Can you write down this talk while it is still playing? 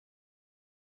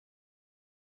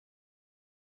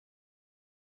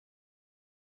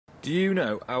Do you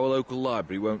know our local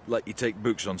library won't let you take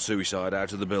books on suicide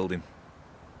out of the building?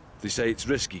 They say it's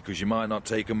risky because you might not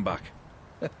take them back.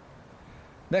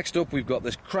 Next up, we've got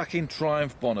this cracking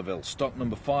Triumph Bonneville, stock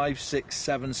number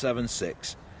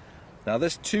 56776. Now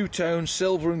this two-tone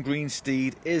silver and green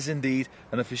steed is indeed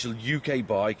an official UK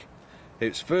bike. It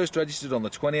was first registered on the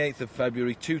 28th of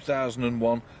February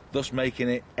 2001, thus making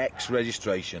it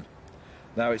ex-registration.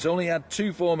 Now it's only had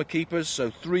 2 former keepers, so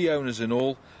 3 owners in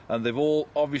all, and they've all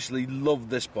obviously loved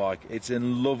this bike. It's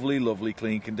in lovely, lovely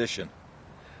clean condition.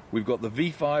 We've got the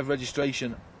V5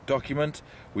 registration document,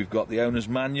 we've got the owner's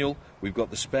manual, we've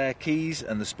got the spare keys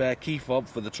and the spare key fob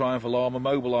for the Triumph alarm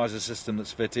immobiliser system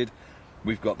that's fitted.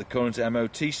 We've got the current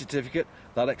MOT certificate,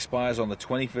 that expires on the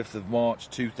 25th of March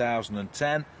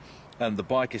 2010, and the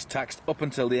bike is taxed up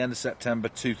until the end of September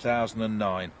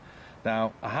 2009.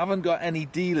 Now, I haven't got any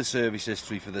dealer service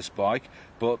history for this bike,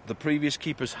 but the previous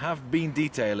keepers have been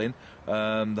detailing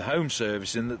the home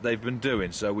servicing that they've been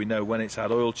doing, so we know when it's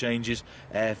had oil changes,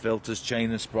 air filters, chain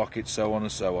and sprockets, so on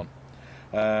and so on.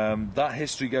 That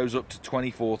history goes up to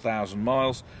 24,000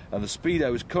 miles, and the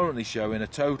speedo is currently showing a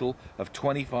total of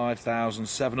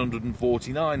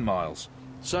 25,749 miles.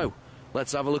 So,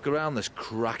 let's have a look around this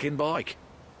cracking bike.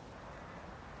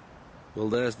 Well,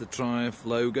 there's the Triumph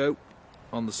logo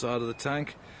on the side of the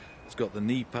tank. It's got the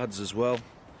knee pads as well.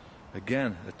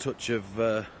 Again, a touch of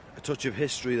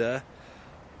history there,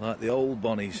 like the old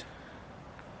Bonnies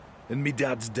in me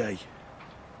dad's day.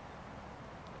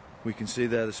 We can see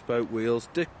there the spoke wheels,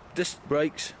 disc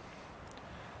brakes.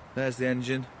 There's the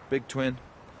engine, big twin,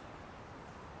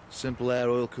 simple air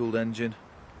oil cooled engine,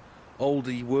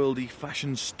 oldie worldy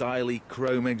fashion styly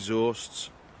chrome exhausts.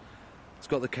 It's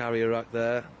got the carrier rack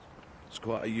there. It's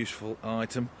quite a useful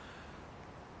item.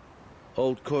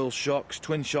 Old coil shocks,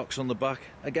 twin shocks on the back.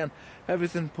 Again,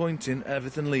 everything pointing,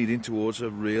 everything leading towards a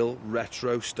real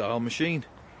retro style machine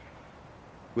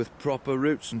with proper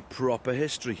roots and proper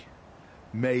history.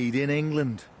 Made in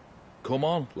England. Come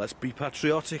on, let's be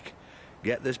patriotic.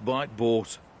 Get this bike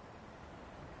bought.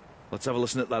 Let's have a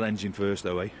listen at that engine first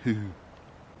though, eh?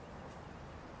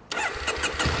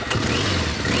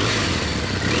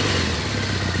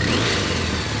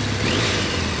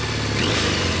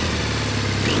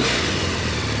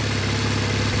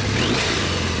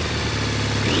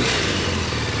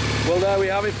 Well, there we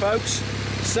have it, folks.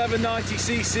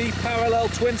 790cc parallel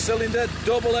twin cylinder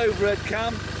double overhead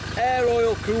cam, air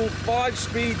oil cooled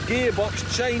 5-speed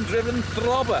gearbox chain driven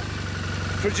throbber,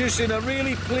 producing a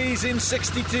really pleasing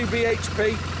 62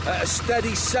 bhp at a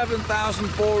steady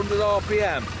 7,400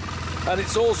 rpm, and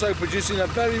it's also producing a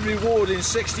very rewarding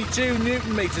 62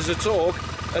 newton meters of torque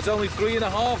at only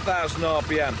 3,500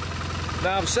 rpm.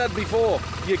 Now, I've said before,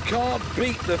 you can't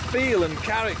beat the feel and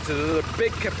character that a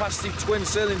big capacity twin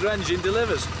cylinder engine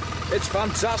delivers. It's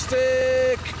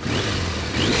fantastic!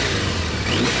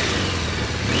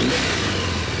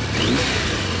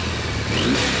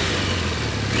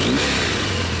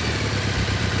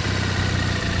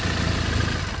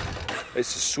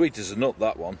 It's as sweet as a nut,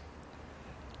 that one.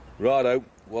 Righto,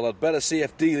 well, I'd better see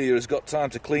if Delia has got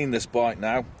time to clean this bike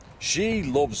now. She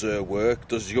loves her work,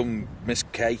 does young Miss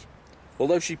K,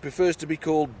 although she prefers to be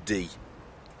called D.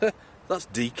 That's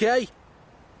DK.